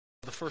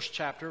The first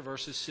chapter,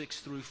 verses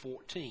 6 through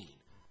 14.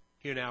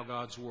 Hear now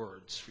God's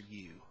words for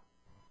you.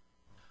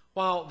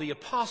 While the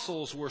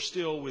apostles were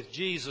still with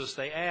Jesus,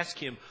 they asked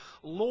him,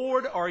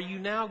 "Lord, are you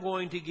now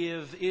going to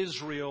give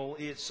Israel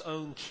its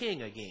own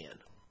king again?"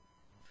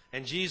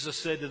 And Jesus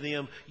said to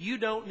them, "You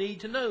don't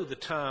need to know the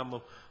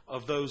time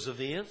of those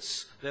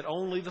events that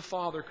only the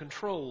Father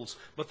controls,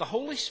 but the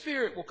Holy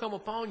Spirit will come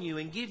upon you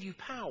and give you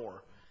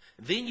power.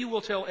 Then you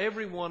will tell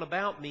everyone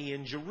about me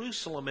in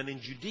Jerusalem and in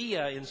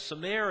Judea, in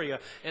Samaria,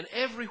 and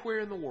everywhere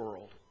in the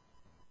world."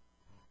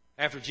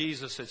 After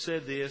Jesus had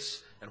said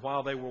this, and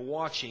while they were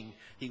watching,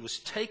 he was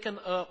taken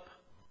up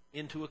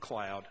into a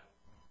cloud,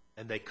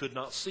 and they could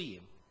not see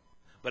him.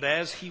 But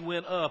as he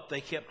went up,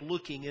 they kept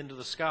looking into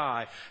the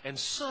sky, and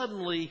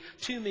suddenly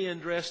 2 men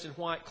dressed in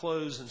white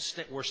clothes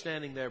were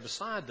standing there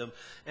beside them,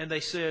 and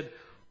they said,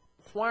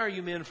 "Why are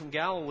you men from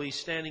Galilee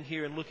standing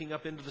here and looking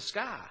up into the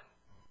sky?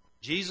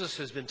 Jesus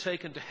has been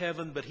taken to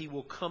heaven, but he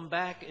will come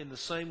back in the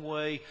same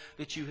way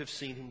that you have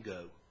seen him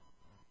go."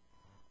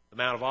 The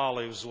Mount of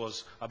Olives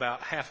was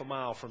about half a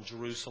mile from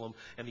Jerusalem,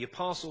 and the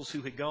apostles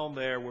who had gone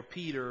there were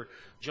Peter,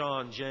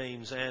 John,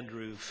 James,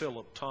 Andrew,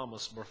 Philip,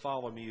 Thomas,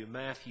 Bartholomew,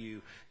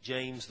 Matthew,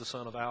 James the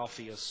son of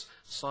Alphaeus,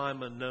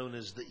 Simon known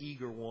as the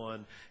Eager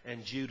One,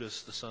 and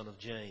Judas the son of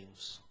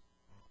James.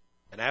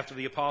 And after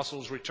the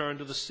apostles returned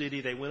to the city,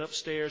 they went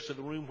upstairs to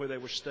the room where they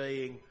were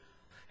staying.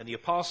 And the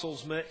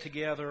apostles met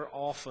together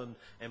often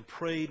and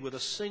prayed with a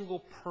single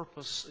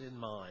purpose in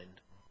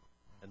mind.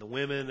 And the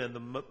women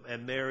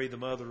and Mary, the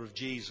mother of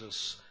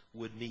Jesus,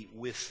 would meet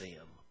with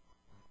them.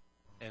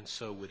 And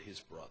so would his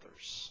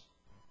brothers.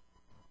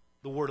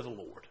 The word of the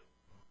Lord.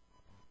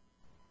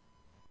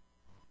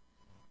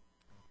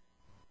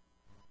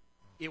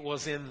 It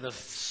was in the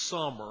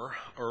summer,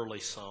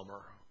 early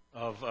summer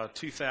of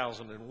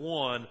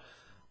 2001,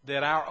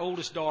 that our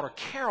oldest daughter,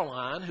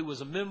 Caroline, who was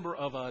a member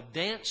of a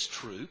dance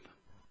troupe,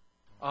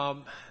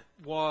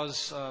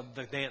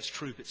 the dance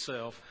troupe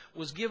itself,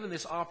 was given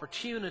this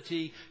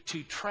opportunity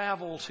to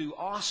travel to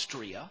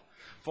Austria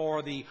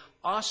for the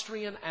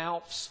Austrian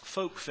Alps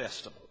Folk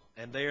Festival.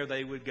 And there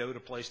they would go to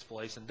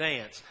place and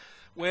dance.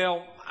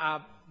 Well,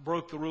 I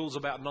broke the rules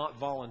about not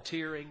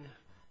volunteering,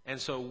 and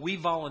so we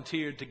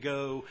volunteered to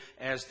go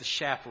as the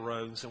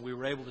chaperones, and we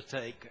were able to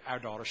take our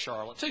daughter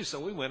Charlotte too. So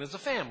we went as a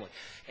family.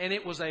 And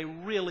it was a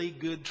really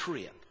good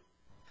trip.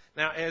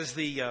 Now, as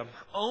the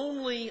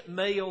only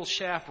male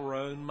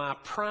chaperone, my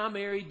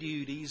primary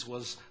duties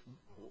was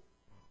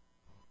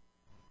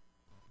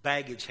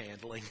baggage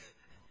handling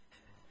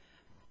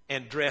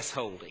and dress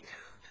holding.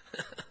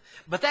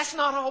 But that's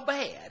not all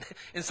bad.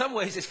 In some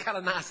ways, it's kind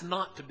of nice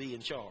not to be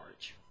in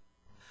charge.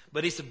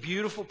 But it's a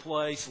beautiful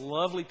place,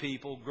 lovely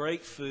people,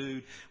 great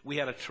food. We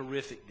had a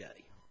terrific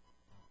day.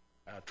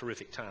 A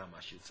terrific time, I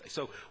should say.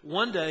 So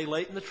one day,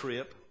 late in the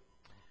trip,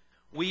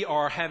 we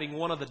are having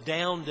one of the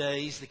down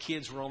days. The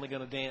kids were only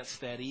going to dance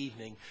that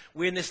evening.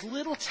 We're in this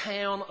little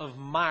town of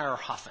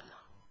Mayrhofen.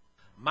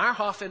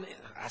 Mayrhofen,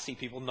 I see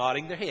people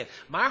nodding their head.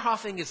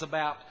 Mayrhofen is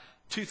about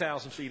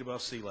 2,000 feet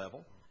above sea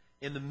level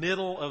in the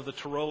middle of the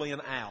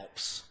Tyrolean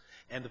Alps.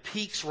 And the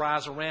peaks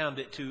rise around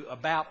it to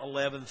about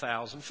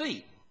 11,000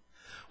 feet.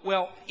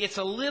 Well, it's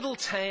a little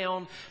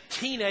town.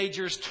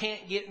 Teenagers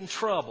can't get in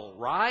trouble,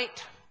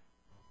 right?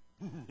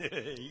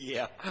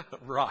 Yeah,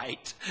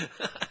 right.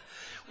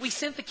 We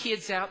sent the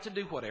kids out to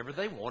do whatever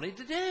they wanted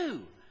to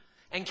do.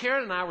 And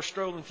Karen and I were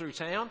strolling through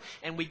town,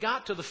 and we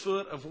got to the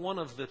foot of one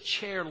of the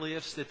chair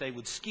lifts that they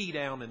would ski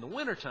down in the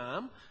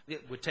wintertime.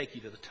 It would take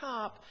you to the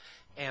top.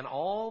 And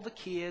all the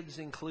kids,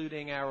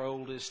 including our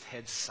oldest,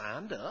 had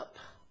signed up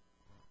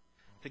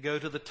to go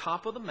to the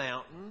top of the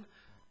mountain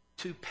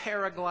to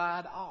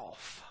paraglide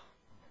off.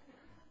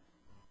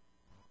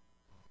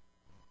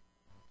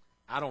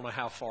 I don't know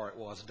how far it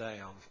was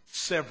down.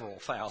 Several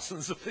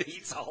thousands of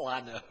feet is all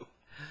I know.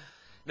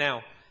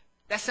 Now,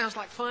 that sounds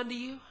like fun to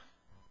you?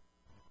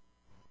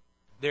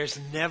 There's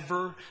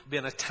never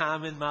been a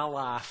time in my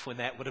life when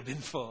that would have been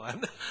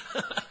fun.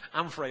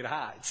 I'm afraid of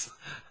heights.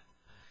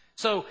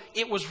 So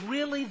it was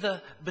really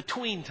the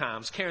between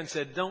times. Karen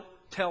said, "Don't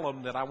tell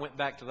them that I went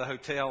back to the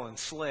hotel and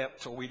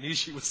slept till we knew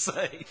she was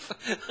safe."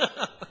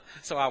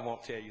 So I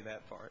won't tell you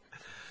that part.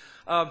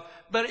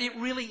 But it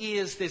really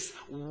is this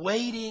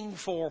waiting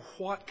for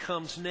what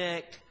comes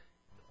next,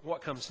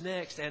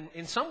 and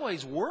in some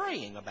ways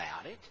worrying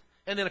about it.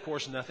 And then, of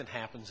course, nothing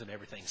happens and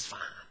everything's fine,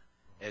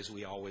 as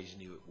we always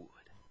knew it would.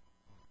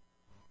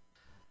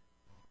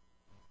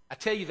 I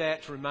tell you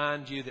that to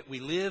remind you that we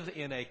live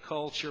in a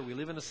culture, we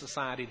live in a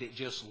society that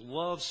just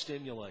loves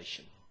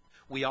stimulation.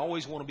 We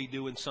always want to be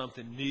doing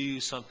something new,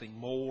 something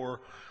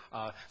more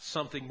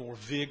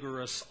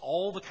vigorous,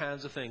 all the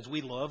kinds of things.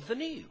 We love the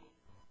new.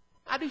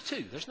 I do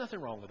too. There's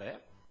nothing wrong with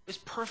that. It's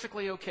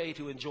perfectly okay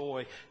to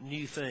enjoy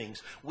new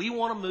things. We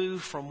want to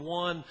move from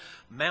one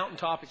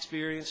mountaintop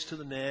experience to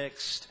the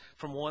next,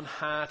 from one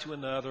high to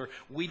another.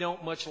 We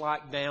don't much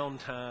like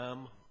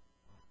downtime.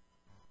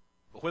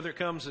 But whether it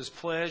comes as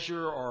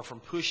pleasure or from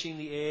pushing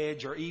the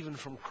edge or even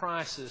from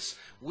crisis,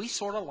 we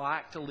sort of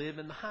like to live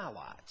in the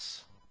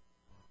highlights.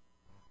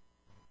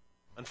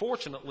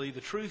 Unfortunately,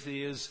 the truth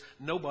is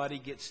nobody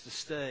gets to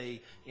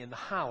stay in the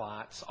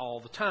highlights all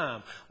the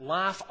time.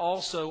 Life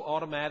also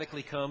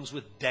automatically comes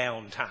with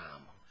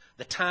downtime,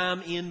 the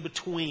time in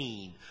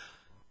between.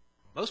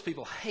 Most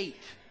people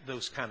hate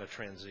those kind of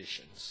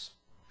transitions.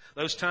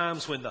 Those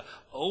times when the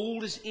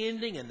old is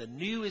ending and the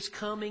new is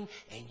coming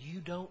and you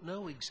don't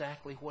know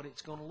exactly what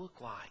it's going to look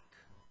like.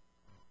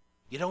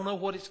 You don't know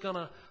what it's going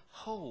to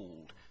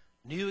hold.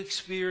 New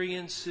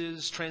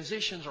experiences,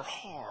 transitions are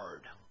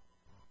hard.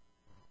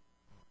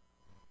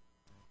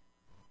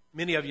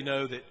 Many of you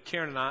know that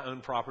Karen and I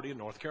own property in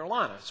North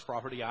Carolina. It's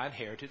property I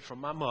inherited from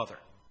my mother.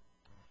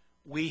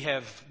 We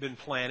have been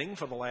planning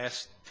for the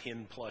last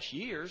 10 plus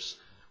years,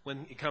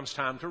 when it comes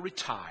time to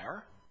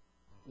retire,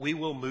 we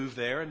will move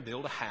there and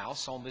build a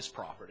house on this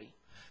property.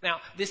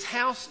 Now,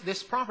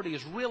 this property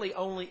is really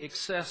only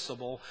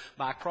accessible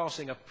by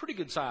crossing a pretty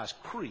good-sized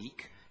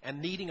creek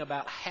and needing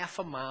about half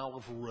a mile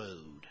of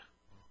road.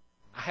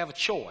 I have a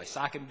choice.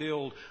 I can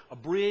build a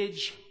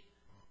bridge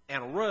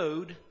and a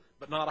road,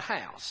 but not a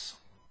house.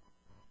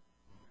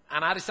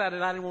 And I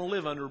decided I didn't want to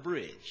live under a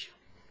bridge.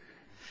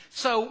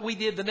 So we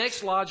did the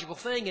next logical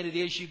thing, and it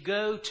is you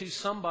go to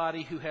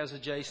somebody who has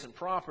adjacent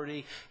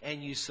property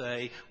and you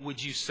say,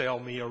 would you sell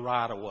me a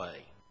right-of-way?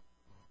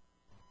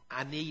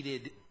 I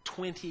needed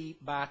 20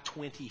 by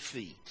 20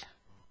 feet.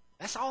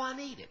 That's all I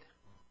needed.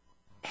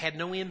 It had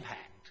no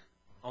impact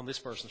on this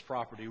person's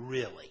property,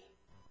 really.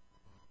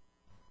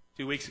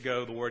 2 weeks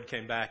ago, the word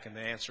came back, and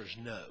the answer is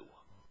no.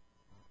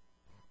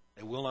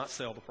 They will not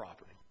sell the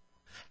property.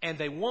 And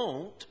they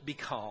won't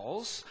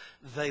because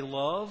they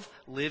love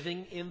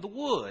living in the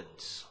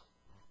woods.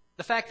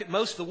 The fact that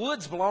most of the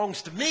woods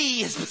belongs to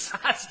me is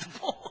besides the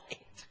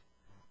point.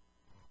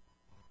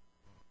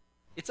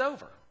 It's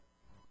over.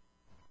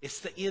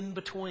 It's the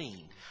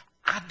in-between.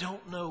 I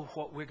don't know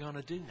what we're going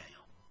to do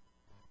now.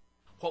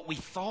 What we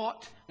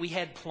thought we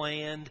had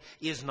planned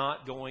is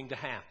not going to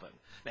happen.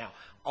 Now,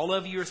 all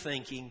of you are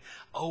thinking,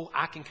 oh,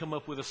 I can come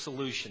up with a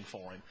solution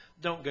for him.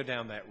 Don't go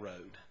down that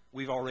road.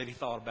 We've already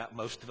thought about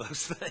most of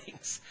those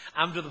things.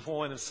 I'm to the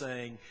point of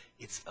saying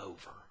it's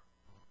over.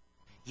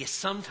 You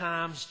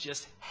sometimes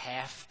just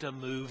have to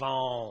move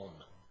on,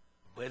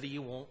 whether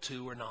you want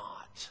to or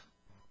not.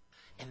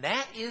 And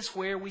that is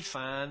where we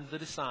find the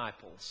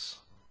disciples.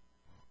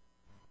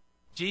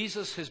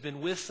 Jesus has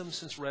been with them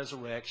since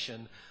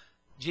resurrection.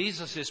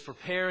 Jesus is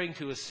preparing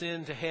to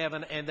ascend to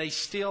heaven, and they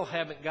still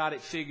haven't got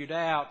it figured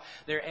out.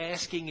 They're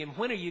asking him,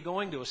 when are you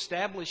going to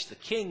establish the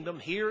kingdom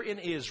here in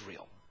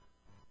Israel?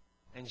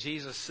 And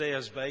Jesus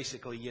says,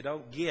 basically, you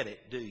don't get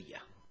it, do you?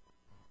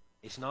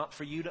 It's not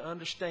for you to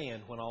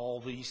understand when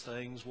all these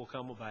things will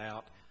come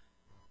about.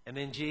 And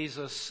then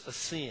Jesus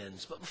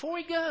ascends. But before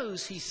he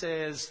goes, he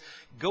says,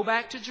 go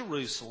back to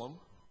Jerusalem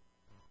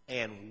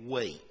and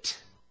wait.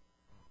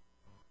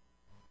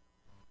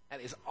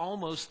 That is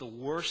almost the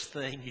worst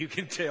thing you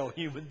can tell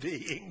human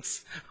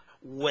beings.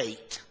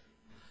 Wait.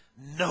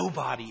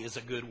 Nobody is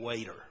a good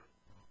waiter.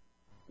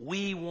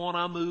 We want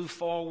to move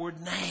forward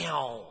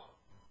now.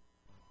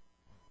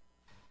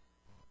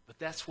 But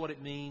that's what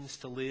it means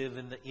to live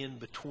in the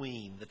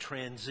in-between, the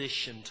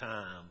transition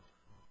time.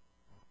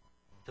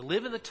 To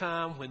live in the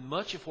time when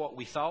much of what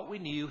we thought we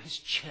knew has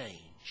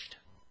changed.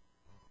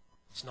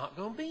 It's not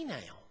going to be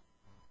now.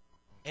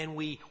 And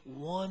we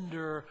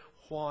wonder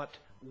what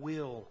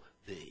will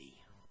be.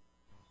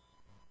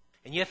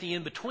 And yet the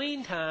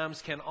in-between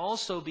times can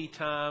also be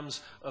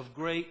times of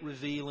great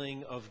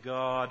revealing of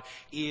God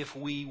if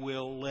we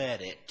will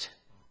let it.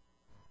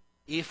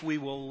 If we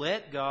will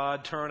let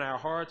God turn our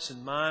hearts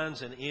and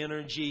minds and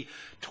energy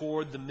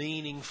toward the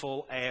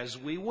meaningful as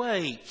we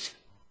wait.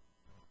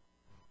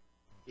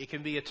 It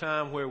can be a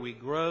time where we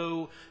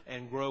grow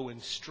and grow in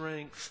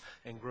strength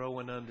and grow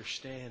in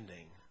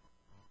understanding.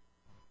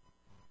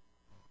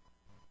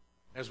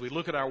 As we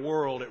look at our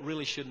world, it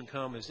really shouldn't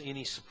come as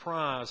any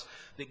surprise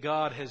that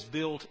God has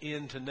built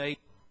into nature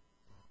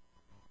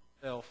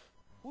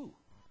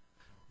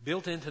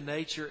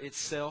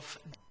itself.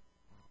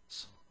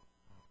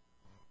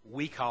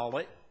 We call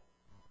it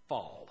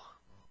fall,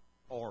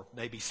 or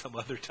maybe some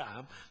other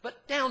time,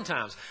 but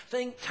downtimes,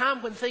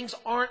 time when things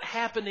aren't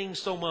happening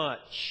so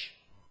much.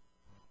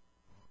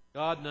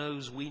 God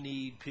knows we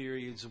need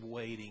periods of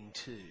waiting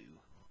too.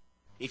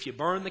 If you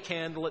burn the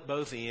candle at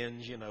both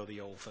ends, you know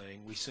the old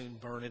thing, we soon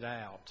burn it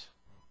out.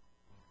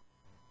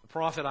 The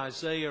prophet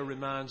Isaiah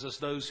reminds us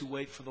those who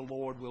wait for the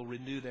Lord will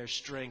renew their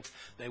strength.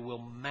 They will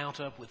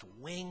mount up with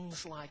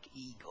wings like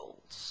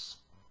eagles.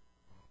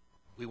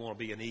 We want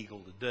to be an eagle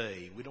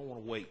today. We don't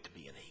want to wait to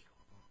be an eagle.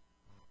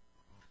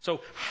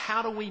 So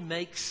how do we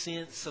make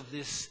sense of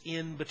this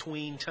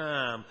in-between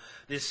time,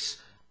 this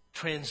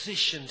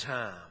transition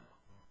time?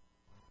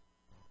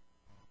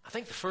 I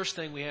think the first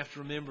thing we have to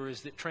remember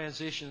is that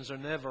transitions are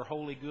never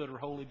wholly good or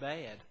wholly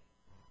bad.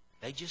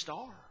 They just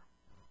are.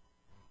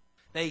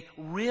 They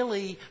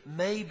really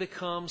may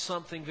become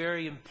something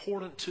very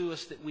important to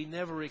us that we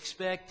never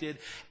expected,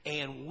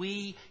 and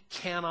we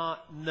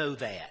cannot know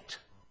that.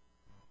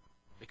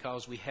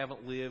 because we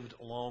haven't lived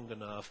long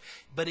enough.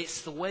 But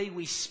it's the way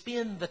we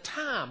spend the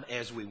time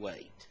as we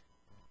wait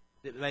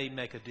that may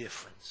make a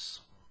difference.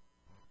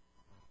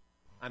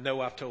 I know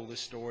I've told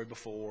this story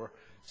before.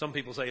 Some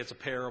people say it's a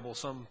parable.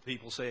 Some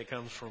people say it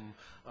comes from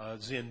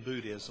Zen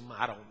Buddhism.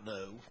 I don't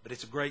know. But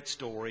it's a great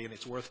story, and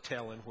it's worth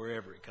telling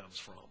wherever it comes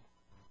from.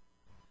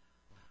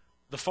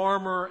 The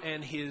farmer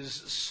and his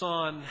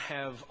son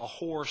have a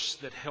horse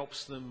that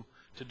helps them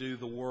to do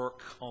the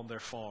work on their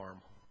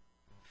farm.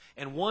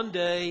 And one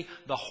day,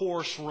 the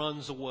horse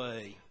runs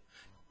away.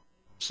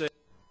 Says,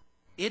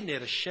 "Isn't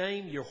it a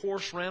shame your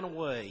horse ran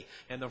away?"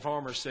 And the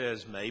farmer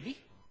says, "Maybe.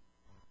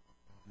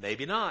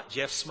 Maybe not."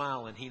 Jeff's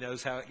smiling. He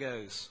knows how it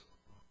goes.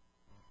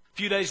 A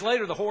few days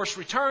later, the horse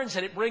returns,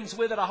 and it brings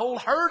with it a whole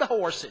herd of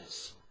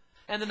horses.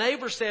 And the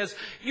neighbor says,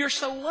 "You're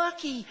so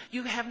lucky.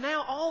 You have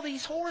now all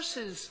these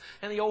horses."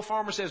 And the old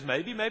farmer says,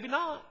 "Maybe, maybe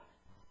not."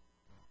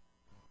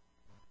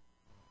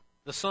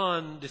 The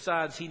son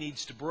decides he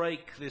needs to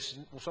break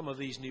some of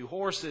these new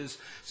horses,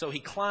 so he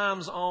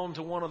climbs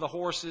onto one of the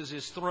horses,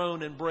 is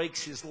thrown, and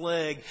breaks his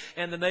leg.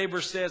 And the neighbor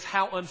says,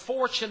 "How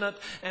unfortunate."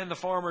 And the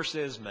farmer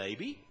says,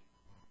 "Maybe,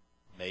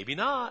 maybe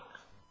not."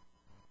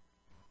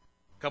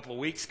 A couple of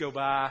weeks go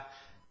by,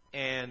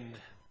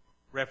 and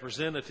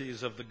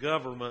representatives of the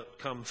government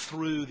come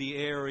through the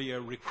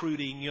area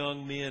recruiting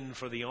young men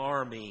for the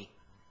army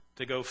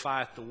to go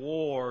fight the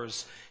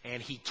wars,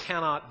 and he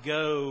cannot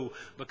go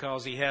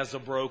because he has a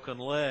broken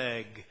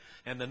leg.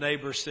 And the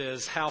neighbor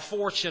says, "How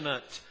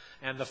fortunate."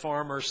 And the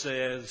farmer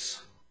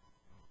says,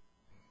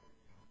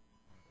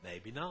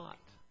 "Maybe not."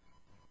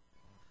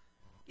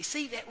 You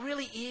see, that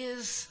really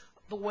is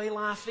the way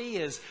life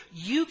is.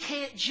 You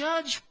can't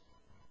judge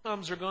what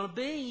outcomes are going to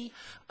be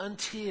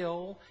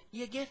until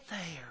you get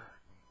there.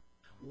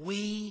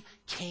 We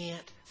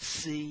can't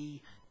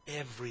see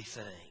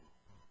everything.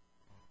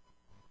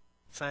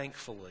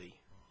 Thankfully,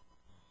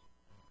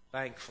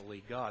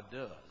 God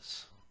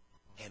does.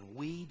 And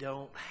we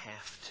don't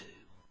have to.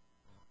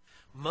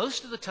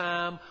 Most of the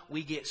time,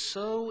 we get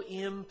so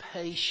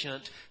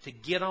impatient to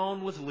get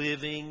on with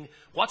living.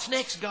 "What's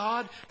next,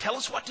 God? Tell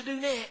us what to do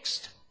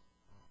next."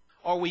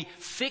 Or we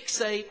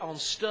fixate on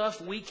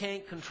stuff we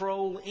can't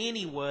control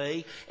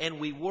anyway, and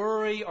we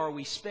worry or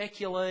we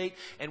speculate,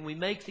 and we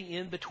make the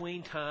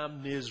in-between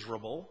time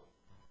miserable.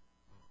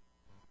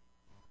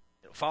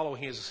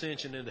 Following his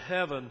ascension into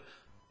heaven,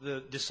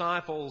 the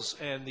disciples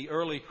and the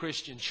early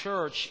Christian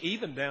church,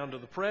 even down to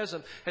the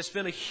present, has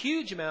spent a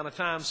huge amount of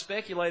time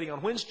speculating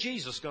on when's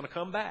Jesus going to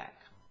come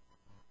back.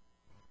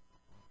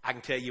 I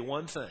can tell you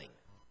one thing.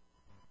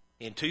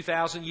 In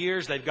 2,000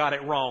 years, they've got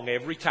it wrong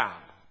every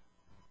time.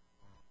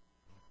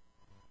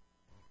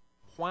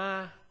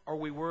 Why are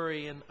we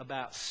worrying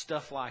about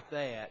stuff like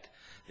that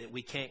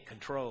we can't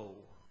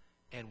control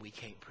and we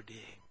can't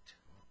predict?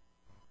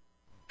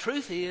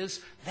 Truth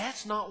is,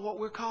 that's not what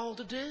we're called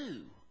to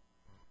do.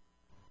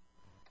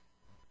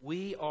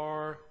 We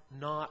are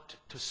not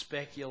to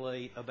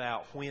speculate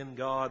about when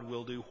God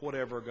will do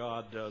whatever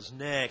God does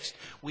next.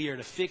 We are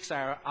to fix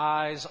our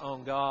eyes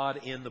on God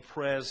in the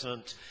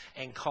present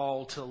and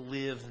called to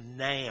live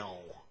now.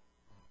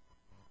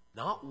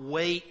 Not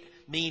wait,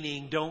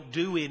 meaning don't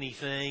do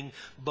anything,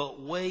 but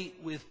wait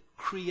with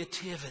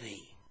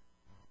creativity.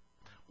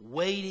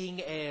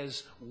 Waiting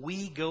as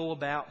we go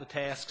about the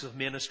tasks of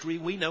ministry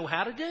we know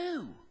how to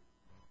do.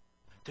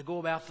 To go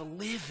about the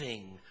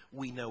living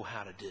we know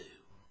how to do.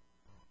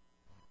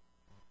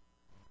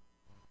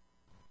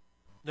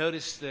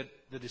 Notice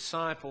that the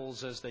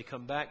disciples, as they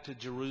come back to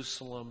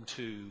Jerusalem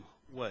to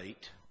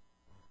wait,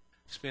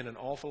 spend an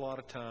awful lot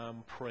of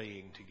time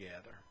praying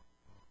together,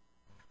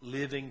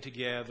 living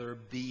together,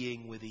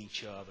 being with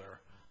each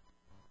other,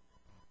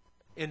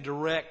 in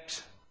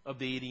direct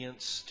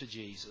obedience to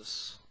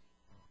Jesus.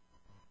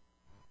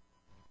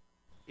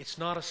 It's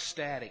not a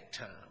static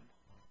time.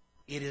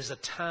 It is a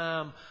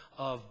time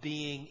of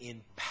being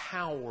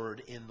empowered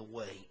in the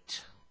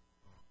wait.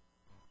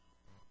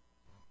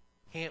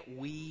 Can't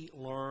we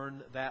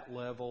learn that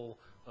level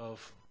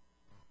of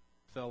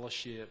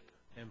fellowship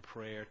and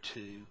prayer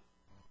too?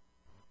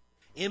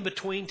 In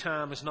between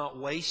time is not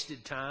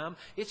wasted time.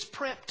 It's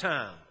prep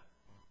time.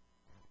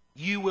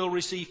 You will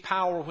receive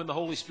power when the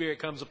Holy Spirit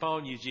comes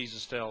upon you,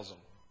 Jesus tells them.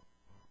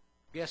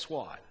 Guess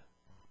what?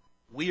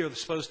 We are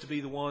supposed to be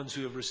the ones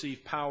who have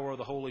received power of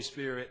the Holy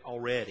Spirit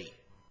already.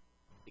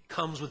 It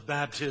comes with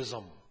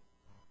baptism.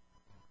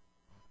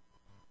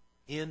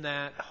 In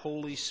that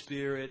Holy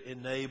Spirit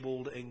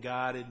enabled and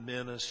guided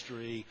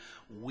ministry,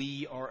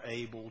 we are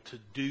able to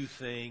do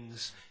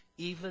things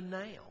even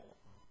now,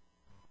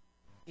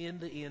 in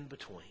the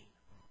in-between.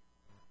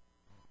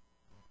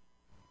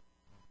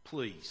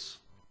 Please,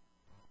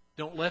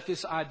 don't let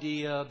this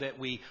idea that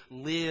we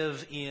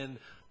live in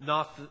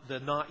not the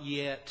not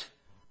yet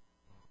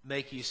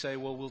make you say,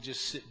 well, we'll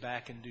just sit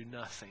back and do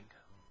nothing.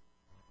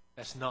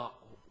 That's not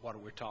what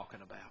we're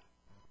talking about.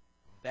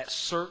 That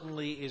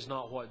certainly is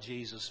not what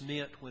Jesus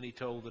meant when he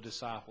told the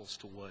disciples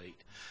to wait.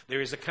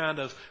 There is a kind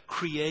of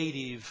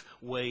creative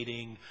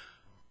waiting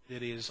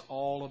that is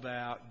all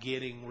about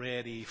getting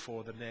ready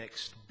for the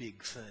next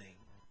big thing.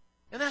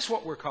 And that's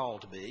what we're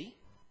called to be.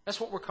 That's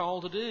what we're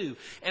called to do.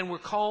 And we're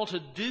called to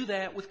do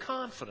that with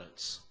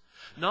confidence.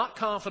 Not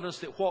confidence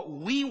that what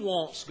we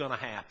want's going to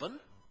happen,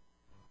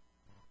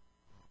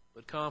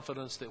 but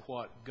confidence that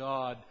what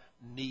God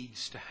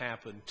needs to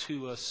happen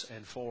to us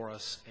and for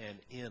us and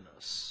in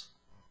us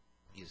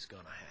is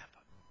going to happen.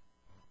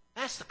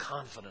 That's the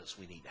confidence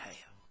we need to have.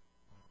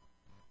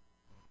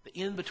 The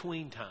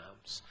in-between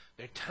times.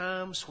 There are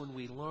times when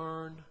we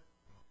learn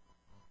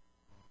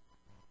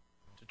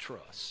to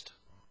trust,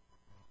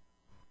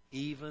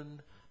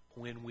 even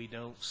when we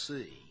don't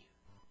see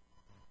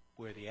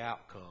where the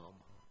outcome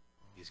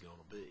is going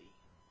to be.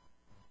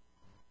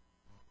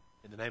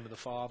 In the name of the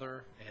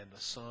Father, and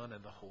the Son,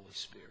 and the Holy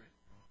Spirit.